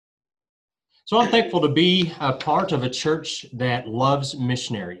So I'm thankful to be a part of a church that loves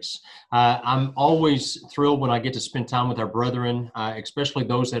missionaries. I'm always thrilled when I get to spend time with our brethren, especially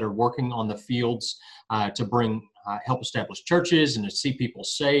those that are working on the fields to bring help establish churches and to see people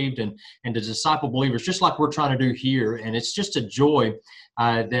saved and to disciple believers, just like we're trying to do here. And it's just a joy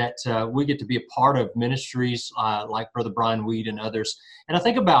that we get to be a part of ministries like Brother Brian Weed and others. And I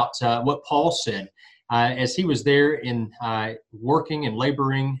think about what Paul said. As he was there in working and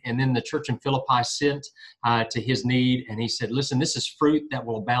laboring, and then the church in Philippi sent to his need, and he said, "Listen, this is fruit that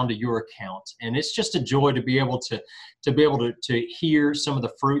will abound to your account." And it's just a joy to be able to hear some of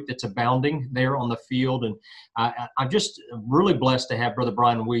the fruit that's abounding there on the field. And I'm just really blessed to have Brother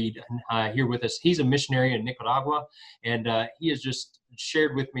Brian Weed here with us. He's a missionary in Nicaragua, and he has just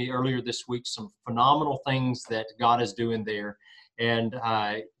shared with me earlier this week some phenomenal things that God is doing there. And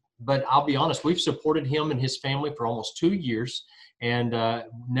but I'll be honest, we've supported him and his family for almost 2 years, and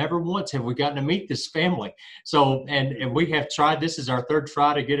never once have we gotten to meet this family. So, and we have tried, this is our third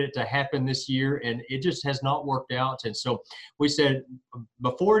try to get it to happen this year, and it just has not worked out. And so we said,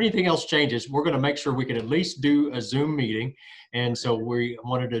 before anything else changes, we're going to make sure we can at least do a Zoom meeting. And so we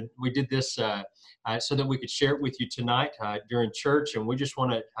did this so that we could share it with you tonight during church. And we just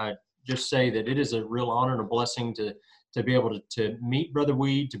want to just say that it is a real honor and a blessing to be able to meet Brother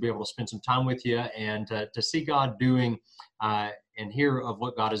Weed, to be able to spend some time with you, and to see God doing and hear of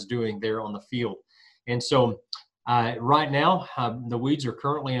what God is doing there on the field. And so right now, the Weeds are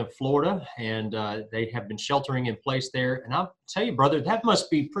currently in Florida, and they have been sheltering in place there. And I'll tell you, brother, that must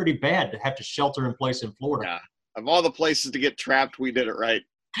be pretty bad to have to shelter in place in Florida. Yeah. Of all the places to get trapped, we did it right.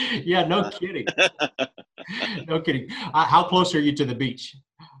 Yeah, no kidding. No kidding. How close are you to the beach?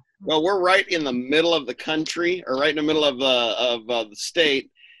 Well, we're right in the middle of the country, or right in the middle of the state,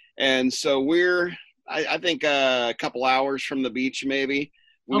 and so we're, I think, a couple hours from the beach, maybe.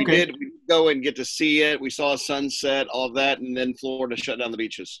 We did go and get to see it. We saw a sunset, all of that, and then Florida shut down the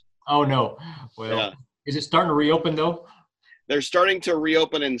beaches. Oh no! Well, yeah. Is it starting to reopen though? They're starting to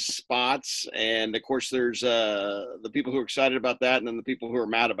reopen in spots, and of course, there's the people who are excited about that, and then the people who are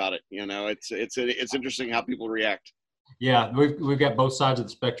mad about it. You know, it's interesting how people react. Yeah, we've got both sides of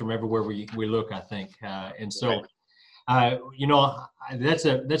the spectrum everywhere we look, I think, and so you know, that's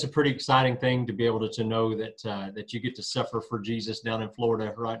a pretty exciting thing to be able to know that you get to suffer for Jesus down in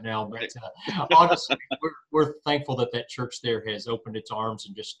Florida right now. But honestly, we're thankful that church there has opened its arms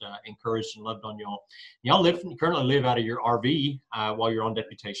and just encouraged and loved on y'all. Y'all currently live out of your RV while you're on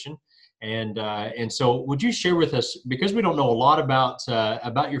deputation. And so would you share with us, because we don't know a lot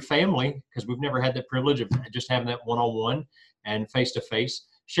about your family, because we've never had the privilege of just having that one-on-one and face-to-face,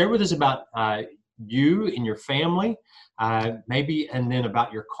 share with us about you and your family, maybe, and then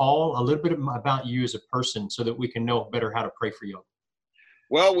about your call, a little bit about you as a person so that we can know better how to pray for you.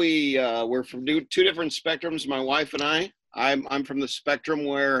 Well, we're from two different spectrums, my wife and I. I'm from the spectrum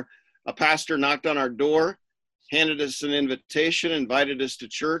where a pastor knocked on our door, handed us an invitation, invited us to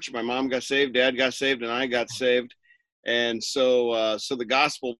church. My mom got saved, dad got saved, and I got saved. And so the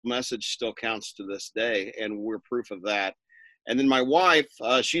gospel message still counts to this day, and we're proof of that. And then my wife,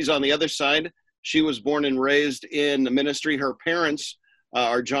 she's on the other side. She was born and raised in the ministry. Her parents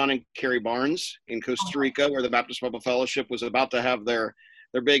are John and Carrie Barnes in Costa Rica, where the Baptist Bible Fellowship was about to have their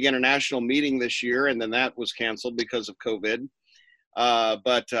big international meeting this year, and then that was canceled because of COVID.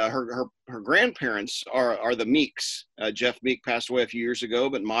 But her grandparents are the Meeks. Jeff Meek passed away a few years ago,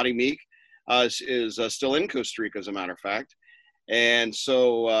 but Maudie Meek is still in Costa Rica, as a matter of fact. And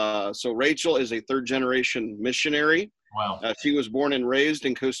so Rachel is a third generation missionary. Wow. She was born and raised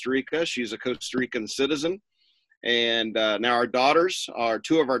in Costa Rica. She's a Costa Rican citizen. And now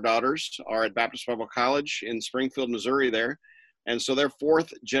two of our daughters are at Baptist Bible College in Springfield, Missouri there. And so they're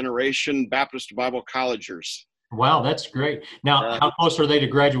fourth generation Baptist Bible Collegers. Wow, that's great. Now, how close are they to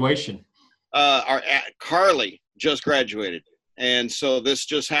graduation? Carly just graduated. And so this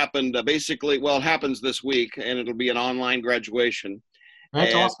just happened it happens this week, and it'll be an online graduation.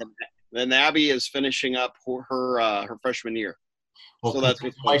 That's awesome. Then Abby is finishing up her freshman year. Well, so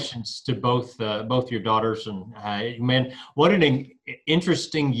congratulations to both your daughters, and man, what an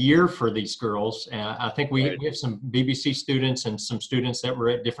interesting year for these girls. I think we have some BBC students and some students that were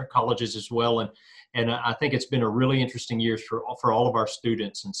at different colleges as well, and I think it's been a really interesting year for all of our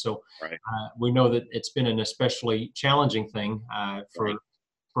students. And so we know that it's been an especially challenging thing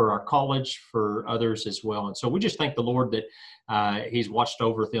for our college, for others as well. And so we just thank the Lord that He's watched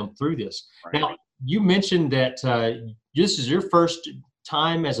over them through this. Right. Now, you mentioned that this is your first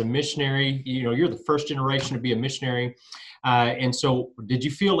time as a missionary. You know, you're the first generation to be a missionary. And so did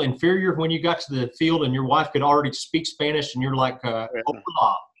you feel inferior when you got to the field and your wife could already speak Spanish and you're like,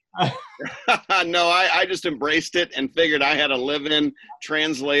 hola? No, I just embraced it and figured I had a live-in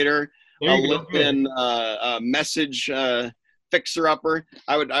translator, There a you go. Good. live-in message fixer-upper.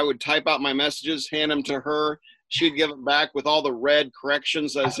 I would type out my messages, hand them to her. She'd give them back with all the red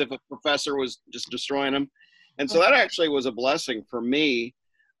corrections as if a professor was just destroying them. And so that actually was a blessing for me,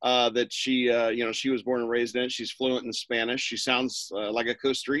 that she was born and raised in it. She's fluent in Spanish. She sounds like a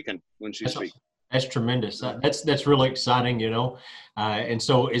Costa Rican when she That's speaks. awesome. That's tremendous. That's really exciting, And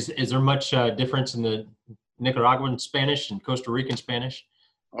so, is there much difference in the Nicaraguan Spanish and Costa Rican Spanish?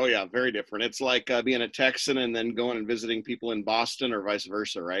 Oh yeah, very different. It's like being a Texan and then going and visiting people in Boston or vice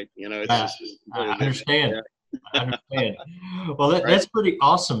versa, right? It's Yeah, just I completely different. understand. Yeah, I understand. Well, right. that's pretty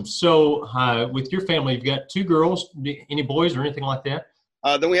awesome. So, with your family, you've got two girls. Any boys or anything like that?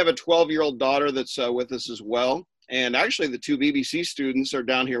 Then we have a 12-year-old daughter that's with us as well. And actually, the two BBC students are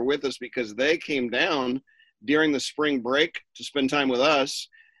down here with us because they came down during the spring break to spend time with us,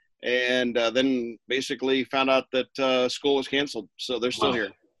 and then basically found out that school was canceled. So they're still Wow. here.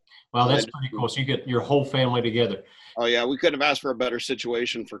 Well, So that's pretty cool. So you get your whole family together. oh yeah, we couldn't have asked for a better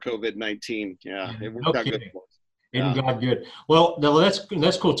situation for COVID-19. Yeah, it No worked out good kidding. for us. Isn't Yeah. God good? Well, no, that's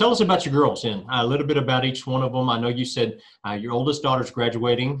cool. Tell us about your girls then. A little bit about each one of them. I know you said your oldest daughter's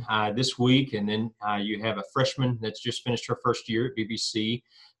graduating this week, and then you have a freshman that's just finished her first year at BBC.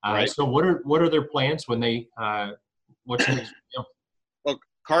 Right. So, what are their plans when they? What's next? Well,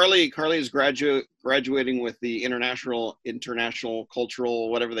 Carly is graduating with the international cultural,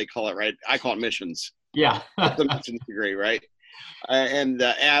 whatever they call it, right? I call it missions. Yeah. It's a missions degree, right? And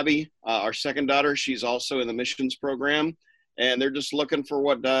Abby, our second daughter, she's also in the missions program, and they're just looking for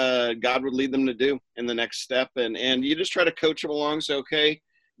what God would lead them to do in the next step. And you just try to coach them along. Say, okay,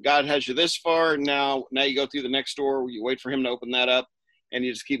 God has you this far. Now you go through the next door. You wait for Him to open that up, and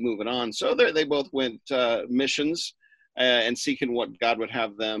you just keep moving on. So they both went missions. And seeking what God would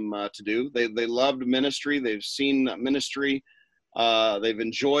have them to do. They loved ministry. They've seen ministry. They've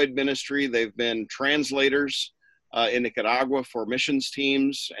enjoyed ministry. They've been translators in Nicaragua for missions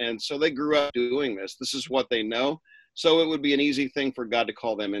teams. And so they grew up doing this. This is what they know. So it would be an easy thing for God to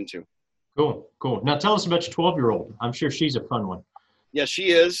call them into. Cool. Now tell us about your 12-year-old. I'm sure she's a fun one. Yeah,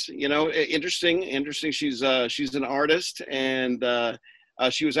 she is. Interesting. She's an artist, and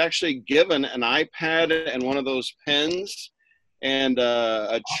she was actually given an iPad and one of those pens. And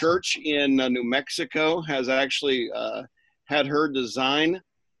a church in New Mexico has actually had her design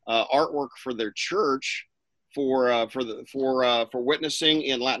artwork for their church for witnessing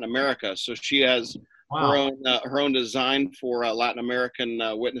in Latin America. So she has her own design for Latin American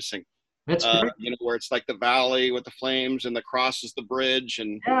witnessing. That's great. Where it's like the valley with the flames and the cross is the bridge,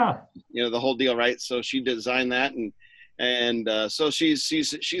 and the whole deal, right? So she designed that, and so she's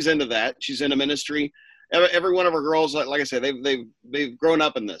into that. She's into ministry. Every one of our girls, like I said, they've grown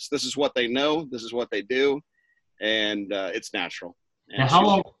up in this. This is what they know. This is what they do, and it's natural. And now,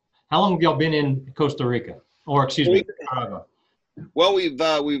 how long have y'all been in Costa Rica, or excuse me, Nicaragua? Well,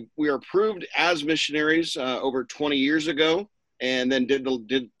 we are approved as missionaries over 20 years ago, and then did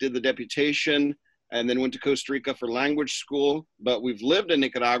the deputation, and then went to Costa Rica for language school. But we've lived in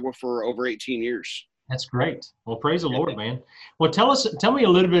Nicaragua for over 18 years. That's great. Well, praise the Lord, man. Well, tell me a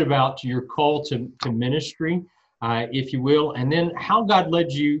little bit about your call to ministry, if you will, and then how God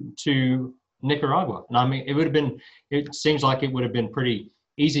led you to Nicaragua. And I mean, it seems like it would have been pretty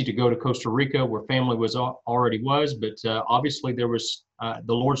easy to go to Costa Rica where family already was, but obviously there was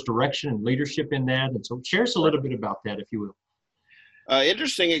the Lord's direction and leadership in that. And so share us a little bit about that, if you will.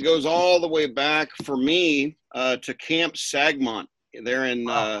 Interesting. It goes all the way back for me to Camp Sagmont there in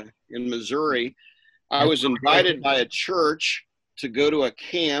Missouri. I was invited by a church to go to a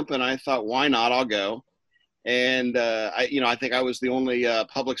camp, and I thought, why not? I'll go. And I think I was the only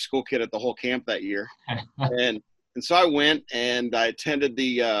public school kid at the whole camp that year, and so I went and I attended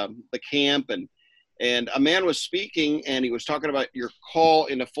the camp, and a man was speaking, and he was talking about your call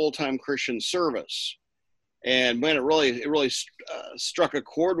into full-time Christian service. And man, it really struck a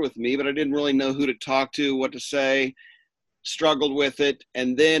chord with me, but I didn't really know who to talk to, what to say. Struggled with it,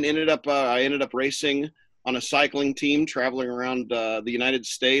 and then I ended up racing on a cycling team, traveling around the United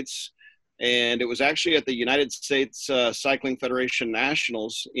States. And it was actually at the United States Cycling Federation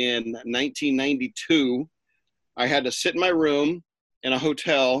Nationals in 1992. I had to sit in my room in a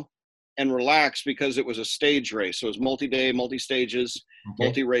hotel and relax because it was a stage race. So it was multi-day, multi-stages,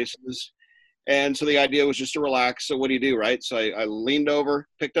 multi-races. And so the idea was just to relax. So what do you do, right? So I leaned over,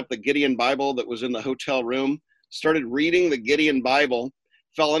 picked up the Gideon Bible that was in the hotel room, started reading the Gideon Bible,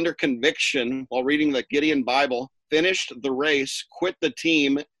 fell under conviction while reading the Gideon Bible, finished the race, quit the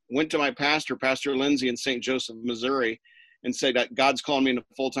team, went to my pastor, Pastor Lindsay in St. Joseph, Missouri, and say that God's calling me into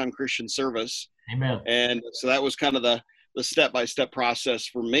full-time Christian service. Amen. And so that was kind of the step-by-step process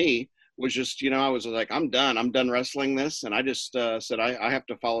for me, was just, I was like, I'm done wrestling this. And I just said, I have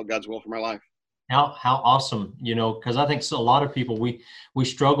to follow God's will for my life. How awesome, because I think so, a lot of people, we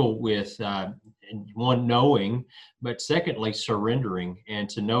struggle with one, knowing, but secondly, surrendering, and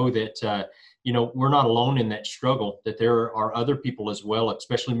to know that we're not alone in that struggle, that there are other people as well,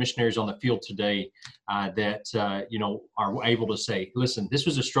 especially missionaries on the field today, that are able to say, listen, this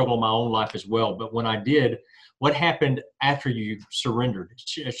was a struggle in my own life as well, but when I did, what happened after you surrendered?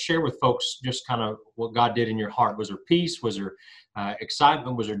 Share with folks just kind of what God did in your heart. Was there peace? Was there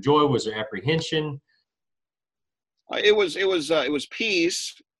excitement? Was there joy? Was there apprehension? It was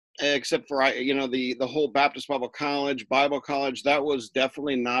peace, except for the whole Baptist Bible College, that was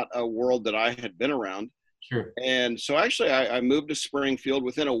definitely not a world that I had been around. Sure. And so actually I moved to Springfield.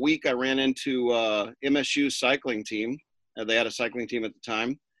 Within a week, I ran into MSU's cycling team. They had a cycling team at the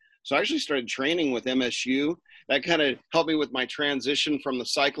time. So I actually started training with MSU. That kind of helped me with my transition from the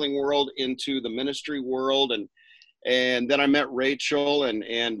cycling world into the ministry world. And then I met Rachel,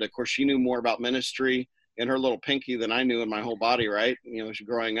 and of course she knew more about ministry in her little pinky than I knew in my whole body, right?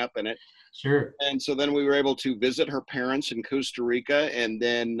 Growing up in it. Sure. And so then we were able to visit her parents in Costa Rica, and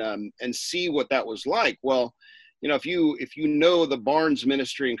then and see what that was like. Well, if you know the Barnes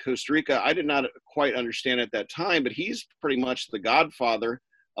ministry in Costa Rica, I did not quite understand at that time, but he's pretty much the godfather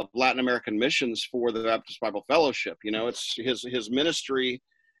of Latin American missions for the Baptist Bible Fellowship. It's his ministry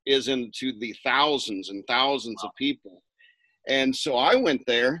is into the thousands and thousands of people. And so I went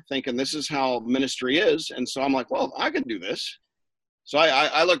there thinking this is how ministry is. And so I'm like, well, I can do this. So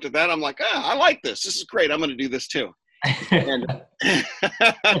I looked at that. I'm like, I like this. This is great. I'm going to do this too. And,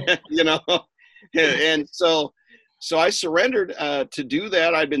 and so I surrendered to do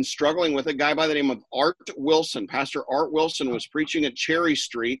that. I'd been struggling with a guy by the name of Art Wilson. Pastor Art Wilson was preaching at Cherry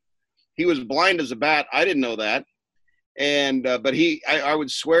Street. He was blind as a bat. I didn't know that. And but I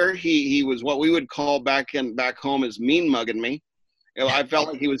would swear he was what we would call back home as mean mugging me. I felt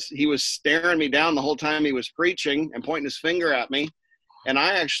like he was staring me down the whole time he was preaching and pointing his finger at me. And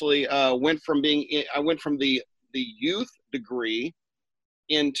I actually went from the youth degree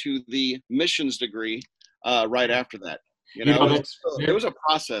into the missions degree right after that. It was a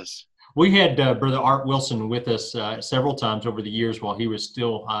process. We had Brother Art Wilson with us several times over the years while he was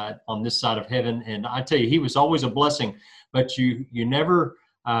still on this side of heaven. And I tell you, he was always a blessing, but you never,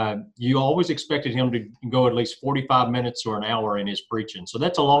 you always expected him to go at least 45 minutes or an hour in his preaching. So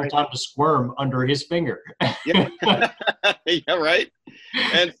that's a long time to squirm under his finger. Yeah. Yeah, right.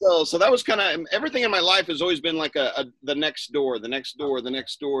 And so that was kind of, everything in my life has always been like the next door, the next door, the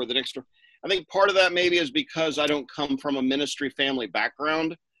next door, the next door. I think part of that maybe is because I don't come from a ministry family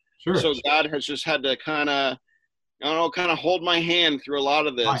background. Sure. So God has just had to kind of hold my hand through a lot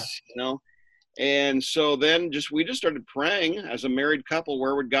of this, And so then we just started praying as a married couple,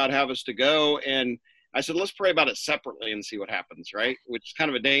 where would God have us to go? And I said, let's pray about it separately and see what happens, right? Which is kind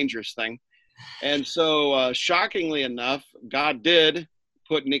of a dangerous thing. And so shockingly enough, God did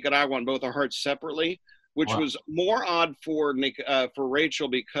put Nicaragua on both our hearts separately, which was more odd for Rachel,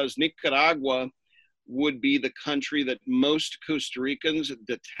 because Nicaragua would be the country that most Costa Ricans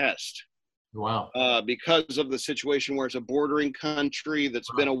detest. Wow. Because of the situation where it's a bordering country,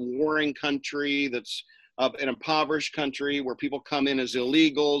 that's been a warring country, that's an impoverished country where people come in as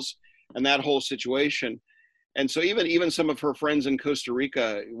illegals, and that whole situation. And so even some of her friends in Costa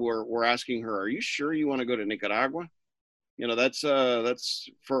Rica were asking her, "Are you sure you want to go to Nicaragua?" That's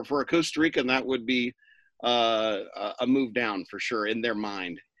for a Costa Rican, that would be a move down for sure in their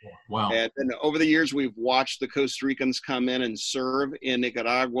mind. Wow. And then over the years, we've watched the Costa Ricans come in and serve in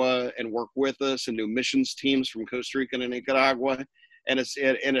Nicaragua and work with us, and do missions teams from Costa Rica and Nicaragua. And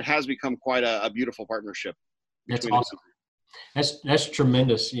it has become quite a beautiful partnership. That's awesome. That's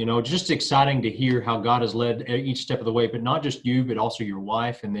tremendous. Just exciting to hear how God has led each step of the way, but not just you, but also your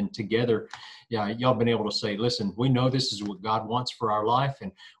wife. And then together, y'all been able to say, listen, we know this is what God wants for our life,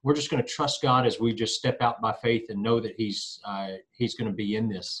 and we're just going to trust God as we just step out by faith and know that he's going to be in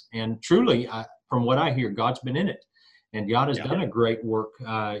this. And truly, from what I hear, God's been in it, and God has done a great work,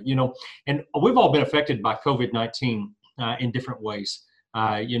 and we've all been affected by COVID-19 in different ways.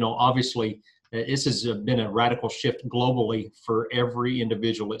 Obviously, this has been a radical shift globally for every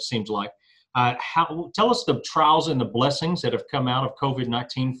individual, it seems like. Tell us the trials and the blessings that have come out of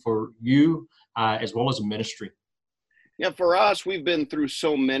COVID-19 for you, as well as a ministry. Yeah, for us, we've been through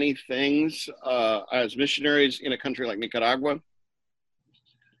so many things as missionaries in a country like Nicaragua.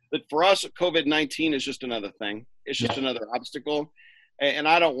 But for us, COVID-19 is just another thing. It's just another obstacle. and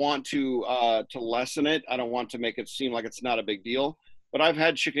I don't want to lessen it. I don't want to make it seem like it's not a big deal. But I've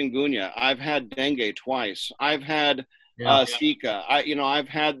had chikungunya. I've had dengue twice. I've had Yeah. Zika. I've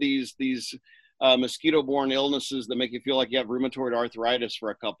had these mosquito-borne illnesses that make you feel like you have rheumatoid arthritis for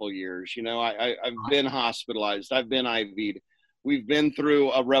a couple of years. I've been hospitalized. I've been IV'd. We've been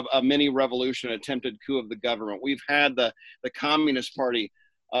through a mini revolution, attempted coup of the government. We've had the Communist Party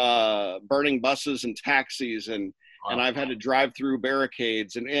burning buses and taxis, and I've had to drive through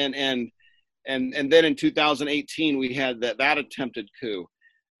barricades, and then in 2018 we had that attempted coup,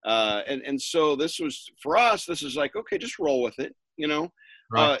 and so this was, for us, this is like, okay, just roll with it,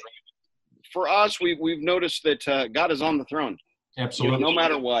 Right. For us, we've noticed that God is on the throne, Absolutely. no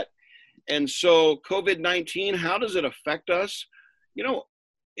matter what. And so COVID-19, how does it affect us?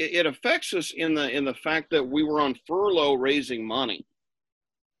 It affects us in the fact that we were on furlough raising money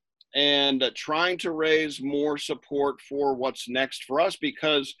and trying to raise more support for what's next for us,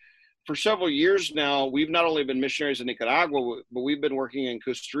 because for several years now, we've not only been missionaries in Nicaragua, but we've been working in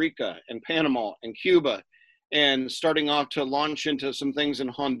Costa Rica and Panama and Cuba, and starting off to launch into some things in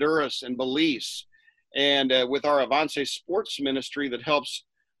Honduras and Belize, and with our Avance Sports ministry that helps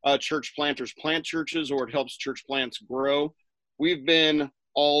church planters plant churches, or it helps church plants grow. We've been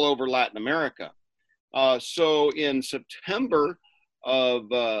all over Latin America. So in September of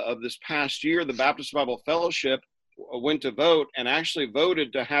this past year, the Baptist Bible Fellowship went to vote and actually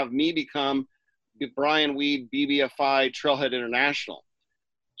voted to have me become Brian Weed BBFI Trailhead International.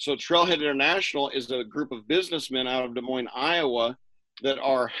 So Trailhead International is a group of businessmen out of Des Moines, Iowa, that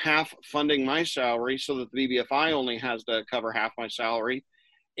are half funding my salary, so that the BBFI only has to cover half my salary,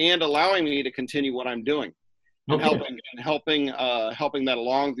 and allowing me to continue what I'm doing, and helping that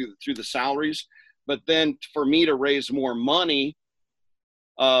along through the salaries. But then for me to raise more money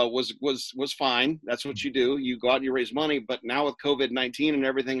was fine. That's what you do. You go out and you raise money. But now with COVID-19 and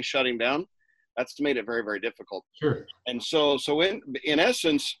everything shutting down, that's made it very, very difficult. Sure. And so in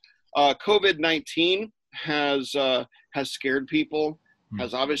essence, COVID-19 has scared people,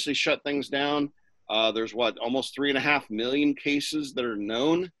 has obviously shut things down. There's almost 3.5 million cases that are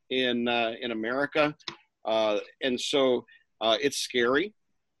known in America, and so it's scary.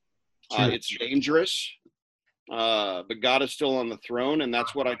 Sure. It's dangerous. But God is still on the throne, and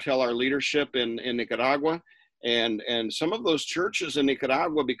that's what I tell our leadership in Nicaragua, and some of those churches in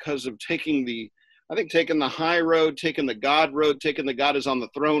Nicaragua, because of taking the high road, taking the God road, taking the God is on the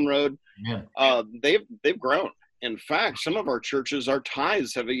throne road. Yeah. They've grown. In fact, some of our churches, our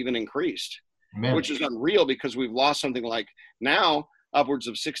tithes have even increased, which is unreal, because we've lost something like now upwards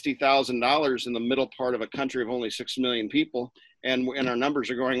of $60,000 in the middle part of a country of only 6 million people, and our numbers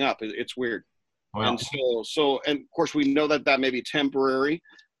are going up. It's weird. Wow. And and of course we know that may be temporary.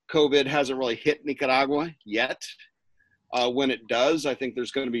 COVID hasn't really hit Nicaragua yet. When it does, I think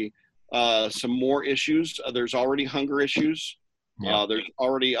there's going to be some more issues. There's already hunger issues. Yeah. There's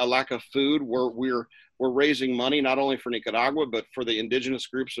already a lack of food. We're raising money not only for Nicaragua, but for the indigenous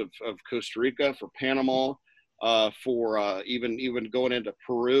groups of Costa Rica, for Panama, for even going into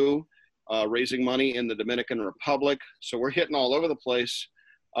Peru, raising money in the Dominican Republic. So we're hitting all over the place.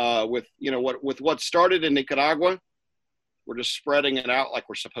 With what started in Nicaragua, we're just spreading it out like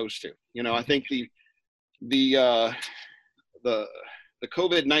we're supposed to. I think the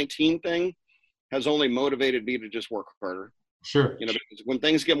COVID-19 thing has only motivated me to just work harder. Sure. Because when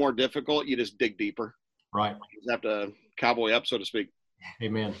things get more difficult, you just dig deeper. Right. You just have to cowboy up, so to speak.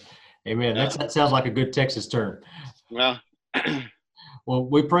 Amen. Amen. Yeah. That sounds like a good Texas term. Well. Well,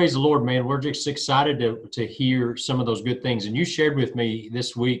 we praise the Lord, man. We're just excited to hear some of those good things. And you shared with me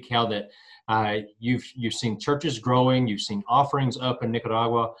this week how that you've seen churches growing, you've seen offerings up in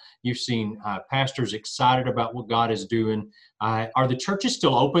Nicaragua, you've seen pastors excited about what God is doing. Are the churches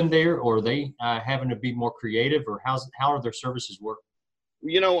still open there, or are they having to be more creative, or how are their services work?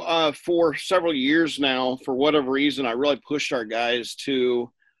 For several years now, for whatever reason, I really pushed our guys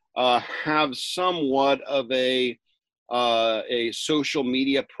to have somewhat of a social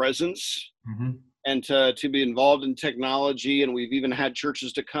media presence, mm-hmm. and to be involved in technology. And we've even had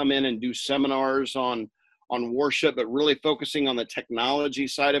churches to come in and do seminars on worship, but really focusing on the technology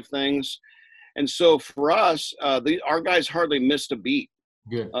side of things. And so for us, our guys hardly missed a beat.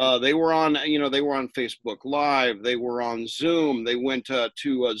 Good. They were on Facebook Live. They were on Zoom. They went to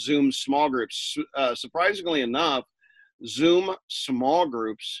Zoom small groups. Surprisingly enough, Zoom small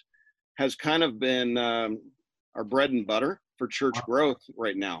groups has kind of been our bread and butter for church growth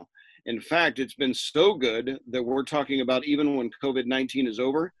right now. In fact, it's been so good that we're talking about, even when COVID-19 is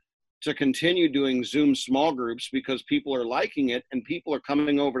over, to continue doing Zoom small groups, because people are liking it and people are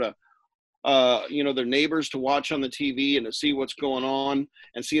coming over to their neighbors to watch on the TV and to see what's going on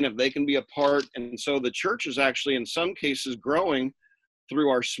and seeing if they can be a part. And so the church is actually in some cases growing through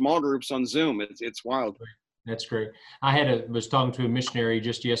our small groups on Zoom. It's wild. That's great. I was talking to a missionary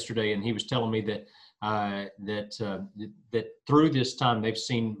just yesterday, and he was telling me that through this time they've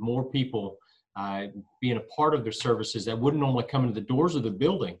seen more people being a part of their services that wouldn't normally come into the doors of the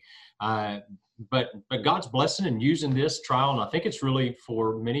building. But God's blessing and using this trial, and I think it's really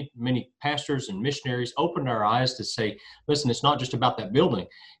for many pastors and missionaries, opened our eyes to say, listen, it's not just about that building.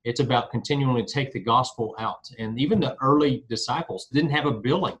 It's about continuing to take the gospel out. And even the early disciples didn't have a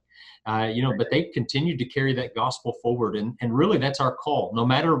building, but they continued to carry that gospel forward. And really that's our call, no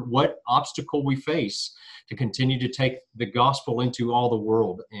matter what obstacle we face, to continue to take the gospel into all the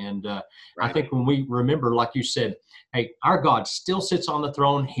world. And Right. I think when we remember, like you said, hey, our God still sits on the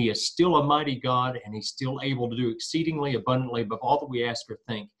throne. He is still a mighty God, and he's still able to do exceedingly abundantly above all that we ask or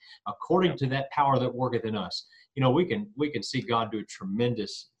think, according to that power that worketh in us. We can see God do a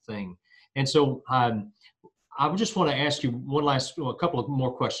tremendous thing. And so I just want to ask you a couple of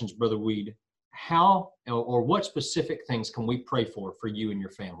more questions, Brother Weed. How or what specific things can we pray for you and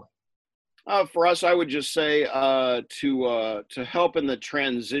your family? For us, I would just say to help in the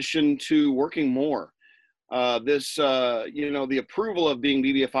transition to working more. The approval of being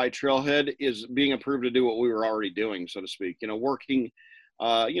BBFI Trailhead is being approved to do what we were already doing, so to speak. Working,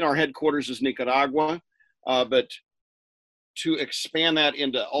 our headquarters is Nicaragua, but to expand that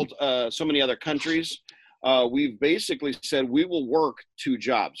into so many other countries, we've basically said we will work 2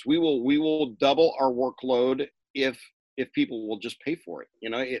 jobs. We will double our workload if people will just pay for it.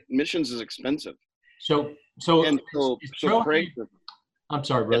 Missions is expensive. So pray. I'm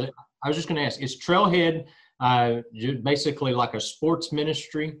sorry, brother. I was just going to ask, is Trailhead basically like a sports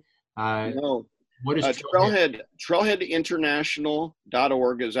ministry? No. What is Trailhead?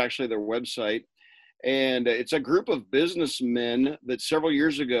 Trailheadinternational.org is actually their website. And it's a group of businessmen that several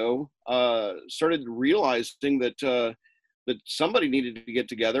years ago started realizing that somebody needed to get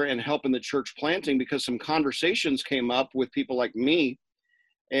together and help in the church planting, because some conversations came up with people like me.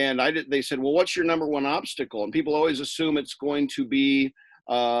 And they said, well, what's your number one obstacle? And people always assume it's going to be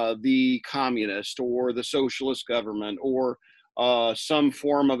the communist or the socialist government or some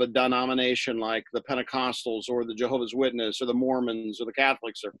form of a denomination like the Pentecostals or the Jehovah's Witness or the Mormons or the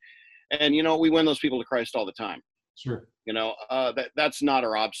Catholics. And, we win those people to Christ all the time. Sure. That's not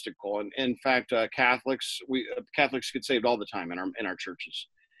our obstacle. And in fact, Catholics get saved all the time in our churches.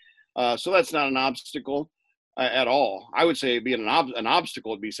 So that's not an obstacle at all. I would say being an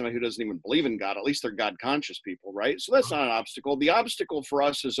obstacle would be somebody who doesn't even believe in God. At least they're God conscious people, right? So that's not an obstacle. The obstacle for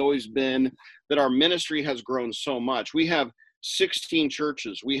us has always been that our ministry has grown so much. We have 16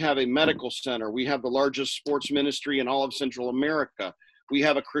 churches. We have a medical center. We have the largest sports ministry in all of Central America. We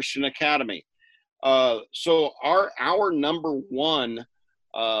have a Christian academy. So our number one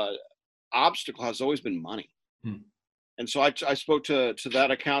obstacle has always been money. And so I spoke to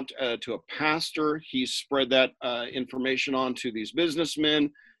that account to a pastor. He spread that information on to these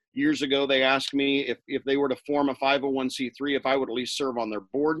businessmen. Years ago, they asked me if they were to form a 501c3, if I would at least serve on their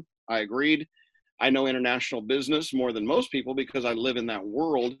board. I agreed. I know international business more than most people because I live in that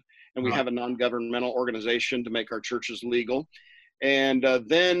world, and we have a non-governmental organization to make our churches legal. And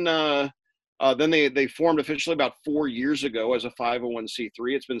then they formed officially about 4 years ago as a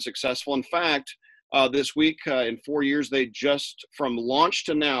 501c3. It's been successful. In fact, this week, in 4 years, they just, from launch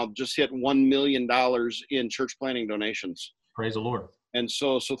to now, just hit $1 million in church planting donations. Praise the Lord. And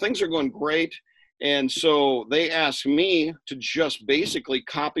so things are going great. And so they asked me to just basically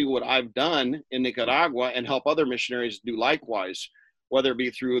copy what I've done in Nicaragua and help other missionaries do likewise, whether it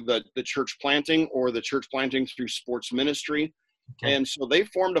be through the church planting or the church planting through sports ministry. Okay. And so they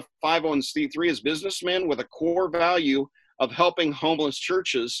formed a 501c3 as businessmen with a core value of helping homeless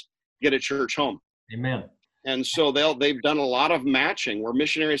churches get a church home. Amen. And so they've done a lot of matching where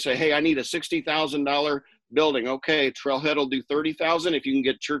missionaries say, hey, I need a $60,000 building. Okay, Trailhead will do $30,000 if you can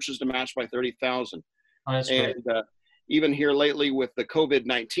get churches to match by $30,000. Oh, that's great. And even here lately with the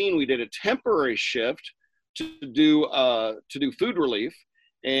COVID-19, we did a temporary shift to do food relief.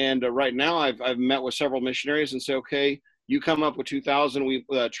 And right now I've met with several missionaries and say, okay, you come up with $2,000,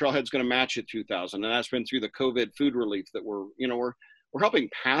 Trailhead's going to match it $2,000. And that's been through the COVID food relief that we're helping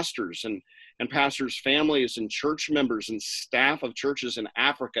pastors and pastors' families and church members and staff of churches in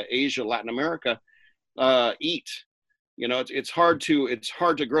Africa, Asia, Latin America eat. It's hard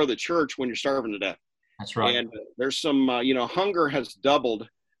to grow the church when you're starving to death. That's right. And there's some hunger has doubled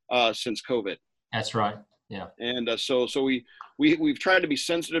since COVID. That's right. Yeah. And so we've tried to be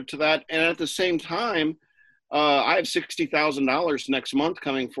sensitive to that, and at the same time, I have $60,000 next month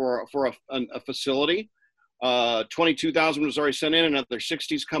coming for a facility. 22,000 was already sent in. Another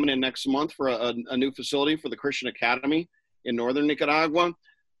 60's coming in next month for a new facility for the Christian Academy in northern Nicaragua.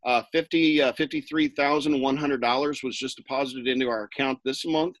 $53,100 was just deposited into our account this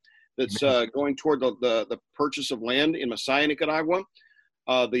month. That's going toward the purchase of land in Masaya, Nicaragua.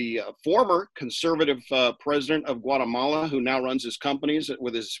 The former conservative president of Guatemala, who now runs his companies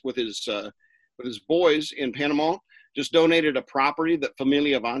with his boys in Panama, just donated a property that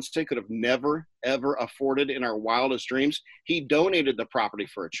Familia Avance could have never, ever afforded in our wildest dreams. He donated the property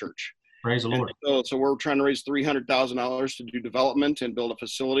for a church. Praise the Lord. So we're trying to raise $300,000 to do development and build a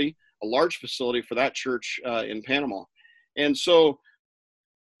facility, a large facility for that church in Panama. And so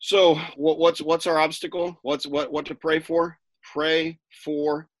what's our obstacle? What to pray for? Pray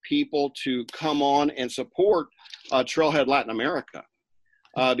for people to come on and support Trailhead Latin America.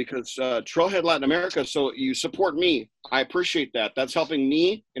 Because Trailhead Latin America, so you support me. I appreciate that. That's helping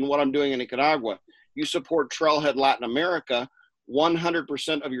me in what I'm doing in Nicaragua. You support Trailhead Latin America,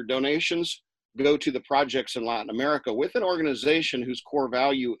 100% of your donations go to the projects in Latin America with an organization whose core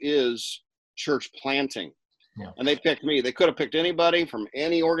value is church planting. Yeah. And they picked me. They could have picked anybody from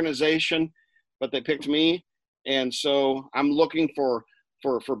any organization, but they picked me. And so I'm looking for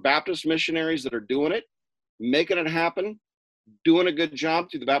Baptist missionaries that are doing it, making it happen, doing a good job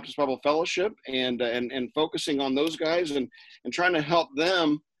through the Baptist Bible Fellowship and focusing on those guys and trying to help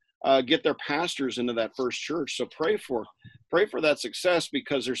them get their pastors into that first church. So pray for that success,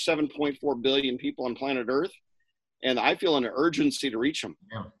 because there's 7.4 billion people on planet Earth, and I feel an urgency to reach them.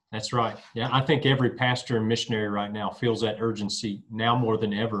 Yeah, that's right. Yeah, I think every pastor and missionary right now feels that urgency now more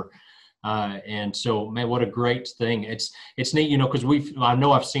than ever. And so, man, what a great thing. It's neat, you know, because I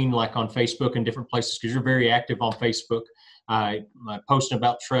know I've seen like on Facebook and different places, because you're very active on Facebook, posting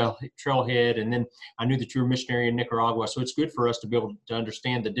about Trailhead. And then I knew that you were a missionary in Nicaragua. So it's good for us to be able to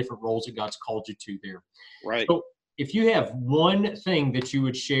understand the different roles that God's called you to there. Right. So if you have one thing that you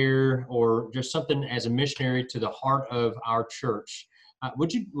would share, or just something as a missionary to the heart of our church,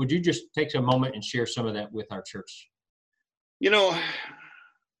 would you just take a moment and share some of that with our church? You know,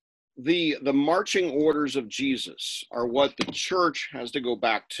 the marching orders of Jesus are what the church has to go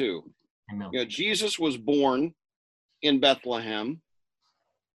back to. Amen. You know, Jesus was born in Bethlehem.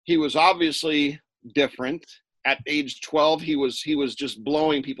 He was obviously different. At age 12, he was just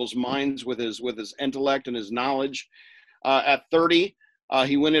blowing people's minds with his intellect and his knowledge. At 30,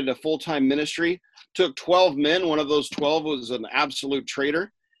 he went into full-time ministry. Took 12 men. One of those 12 was an absolute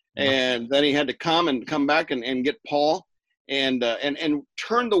traitor, and then he had to come back and get Paul and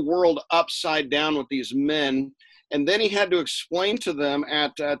turn the world upside down with these men. And then he had to explain to them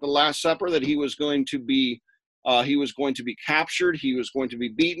at the Last Supper that he was going to be captured, he was going to be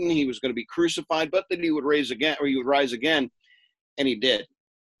beaten, he was going to be crucified, but that he would rise again, and he did.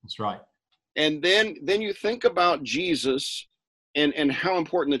 That's right. And then you think about Jesus and how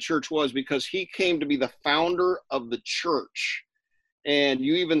important the church was, because he came to be the founder of the church. And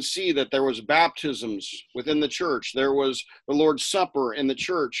you even see that there was baptisms within the church. There was the Lord's Supper in the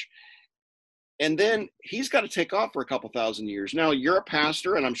church. And then he's got to take off for a couple thousand years. Now, you're a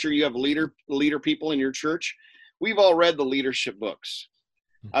pastor, and I'm sure you have leader people in your church. We've all read the leadership books.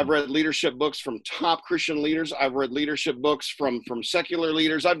 Mm-hmm. I've read leadership books from top Christian leaders. I've read leadership books from secular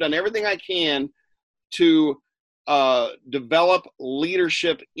leaders. I've done everything I can to develop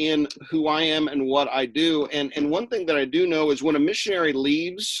leadership in who I am and what I do. And one thing that I do know is when a missionary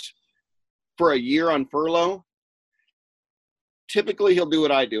leaves for a year on furlough, typically he'll do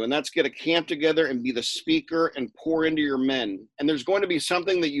what I do, and that's get a camp together and be the speaker and pour into your men. And there's going to be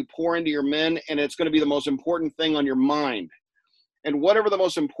something that you pour into your men, and it's going to be the most important thing on your mind. And whatever the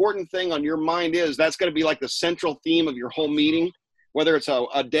most important thing on your mind is, that's going to be like the central theme of your whole meeting, whether it's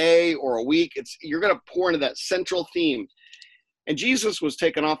a day or a week. You're going to pour into that central theme. And Jesus was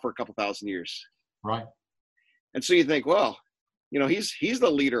taken off for a couple thousand years. Right. And so you think, well, you know, he's the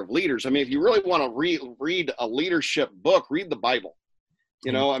leader of leaders. I mean, if you really want to read a leadership book, read the Bible.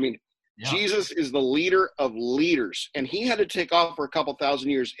 You know, I mean, yeah. Jesus is the leader of leaders, and he had to take off for a couple thousand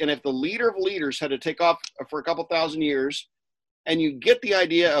years. And if the leader of leaders had to take off for a couple thousand years, and you get the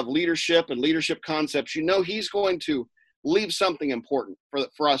idea of leadership and leadership concepts, you know he's going to leave something important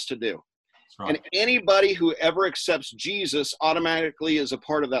for us to do. Right. And anybody who ever accepts Jesus automatically is a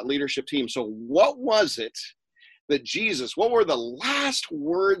part of that leadership team. So what was it that what were the last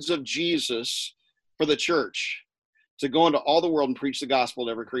words of Jesus for the church? To go into all the world and preach the gospel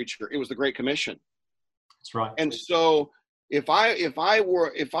to every creature. It was the Great Commission. That's right. And so if I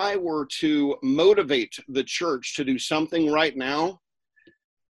were to motivate the church to do something right now,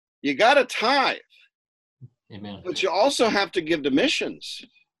 you got to tithe. Amen. But you also have to give to missions.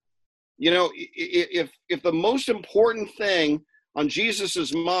 You know, if the most important thing on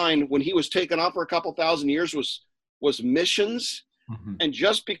Jesus's mind when he was taken up for a couple thousand years was missions, Mm-hmm. and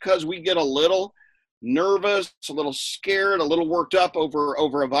just because we get a little nervous, a little scared, a little worked up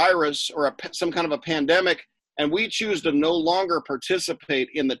over a virus or some kind of a pandemic, and we choose to no longer participate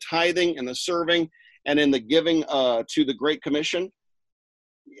in the tithing and the serving and in the giving to the Great Commission,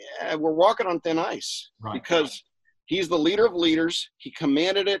 yeah, we're walking on thin ice. Right. Because he's the leader of leaders. He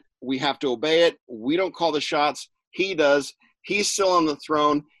commanded it. We have to obey it. We don't call the shots. He does. He's still on the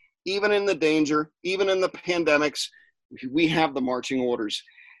throne, even in the danger, even in the pandemics. We have the marching orders.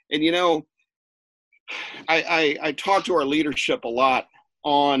 And, you know, I talk to our leadership a lot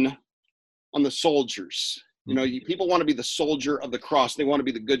on the soldiers. You know, people want to be the soldier of the cross. They want to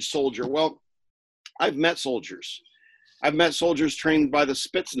be the good soldier. Well, I've met soldiers. I've met soldiers trained by the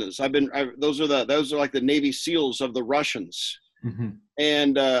Spetsnaz. Those are like the Navy SEALs of the Russians. Mm-hmm.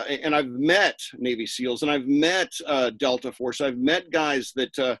 And I've met Navy SEALs, and I've met Delta Force. I've met guys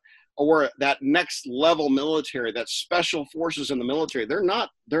that or that next level military, that special forces in the military. They're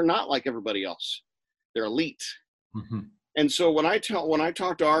not like everybody else. They're elite. Mm-hmm. And so when I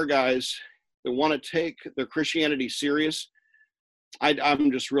talk to our guys that want to take their Christianity serious,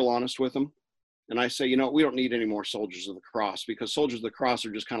 I'm just real honest with them. And I say, you know, we don't need any more soldiers of the cross, because soldiers of the cross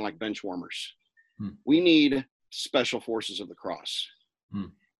are just kind of like bench warmers. We need special forces of the cross.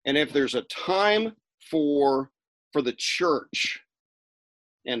 And if there's a time for the church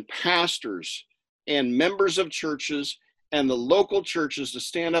and pastors and members of churches and the local churches to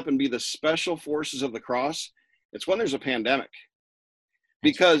stand up and be the special forces of the cross, it's when there's a pandemic.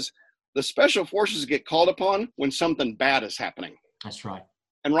 Because the special forces get called upon when something bad is happening. That's right.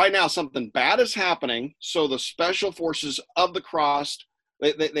 And right now, something bad is happening. So the special forces of the cross,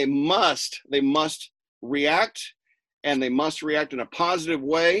 they must react, and they must react in a positive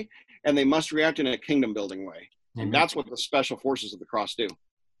way, and they must react in a kingdom building way. Amen. And that's what the special forces of the cross do.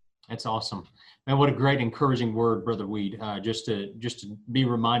 That's awesome. Man, what a great encouraging word, Brother Weed. Just to be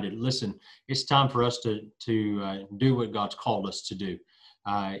reminded, listen, it's time for us to do what God's called us to do.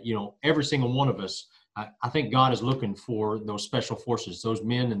 You know, every single one of us, I think God is looking for those special forces, those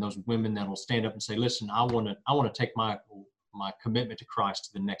men and those women that will stand up and say, listen, I want to take my commitment to Christ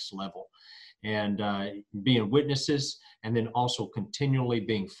to the next level, and being witnesses, and then also continually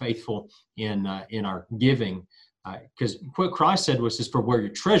being faithful in our giving, because what Christ said was, is for where your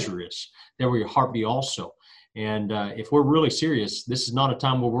treasure is, there will your heart be also. And if we're really serious, this is not a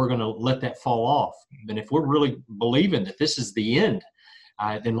time where we're going to let that fall off. And if we're really believing that this is the end,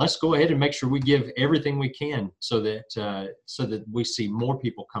 then let's go ahead and make sure we give everything we can so that we see more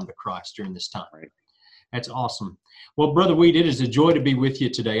people come to Christ during this time. Right. That's awesome. Well, Brother Weed, it is a joy to be with you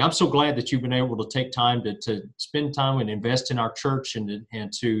today. I'm so glad that you've been able to take time to spend time and invest in our church and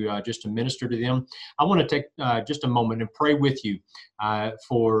to just to minister to them. I want to take just a moment and pray with you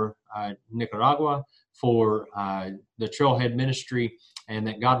for Nicaragua, for the Trailhead Ministry, and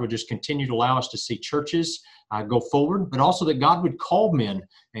that God would just continue to allow us to see churches go forward, but also that God would call men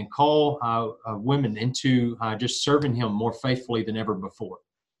and call women into just serving Him more faithfully than ever before.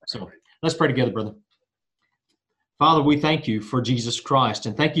 So let's pray together, brother. Father, we thank you for Jesus Christ,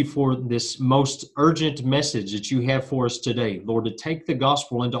 and thank you for this most urgent message that you have for us today, Lord, to take the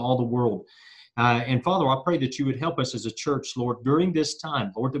gospel into all the world. And Father, I pray that you would help us as a church, Lord, during this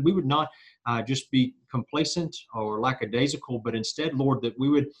time, Lord, that we would not just be complacent or lackadaisical, but instead, Lord, that we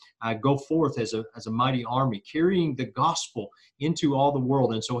would go forth as a mighty army, carrying the gospel into all the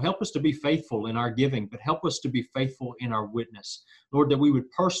world. And so help us to be faithful in our giving, but help us to be faithful in our witness. Lord, that we would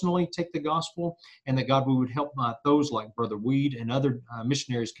personally take the gospel, and that, God, we would help those like Brother Weed and other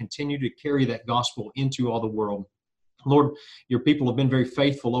missionaries continue to carry that gospel into all the world. Lord, your people have been very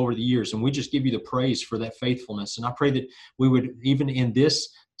faithful over the years, and we just give you the praise for that faithfulness. And I pray that we would, even in this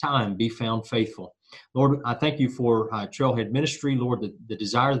time, be found faithful. Lord, I thank you for Trailhead Ministry, Lord, the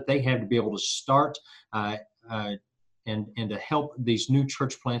desire that they have to be able to start and to help these new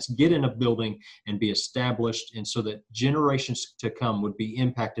church plants get in a building and be established, and so that generations to come would be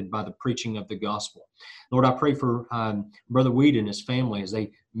impacted by the preaching of the gospel. Lord, I pray for Brother Weed and his family as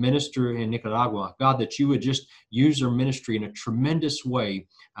they minister in Nicaragua. God, that you would just use their ministry in a tremendous way,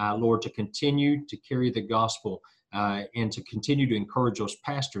 Lord, to continue to carry the gospel and to continue to encourage those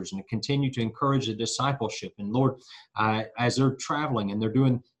pastors and to continue to encourage the discipleship. And Lord, as they're traveling and they're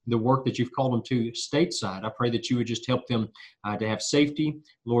doing the work that you've called them to stateside, I pray that you would just help them to have safety,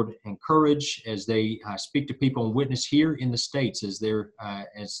 Lord, and courage as they speak to people and witness here in the States as they're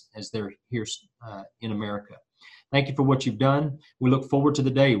here in America. Thank you for what you've done. We look forward to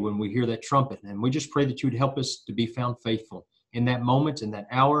the day when we hear that trumpet, and we just pray that you would help us to be found faithful in that moment, in that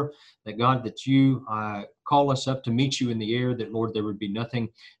hour, that God, that you call us up to meet you in the air, that Lord, there would be nothing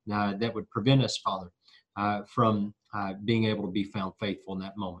that would prevent us, Father, from being able to be found faithful in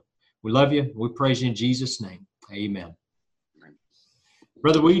that moment. We love you. We praise you in Jesus' name. Amen.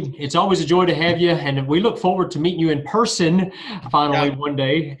 Brother Weed, it's always a joy to have you, and we look forward to meeting you in person finally one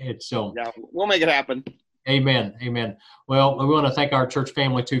day. Yeah, we'll make it happen. Amen. Amen. Well, we want to thank our church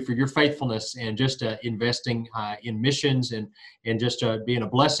family too for your faithfulness and just investing in missions and just being a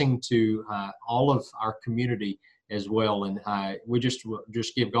blessing to all of our community as well. And we just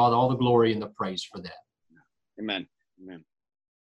give God all the glory and the praise for that. Amen. Amen.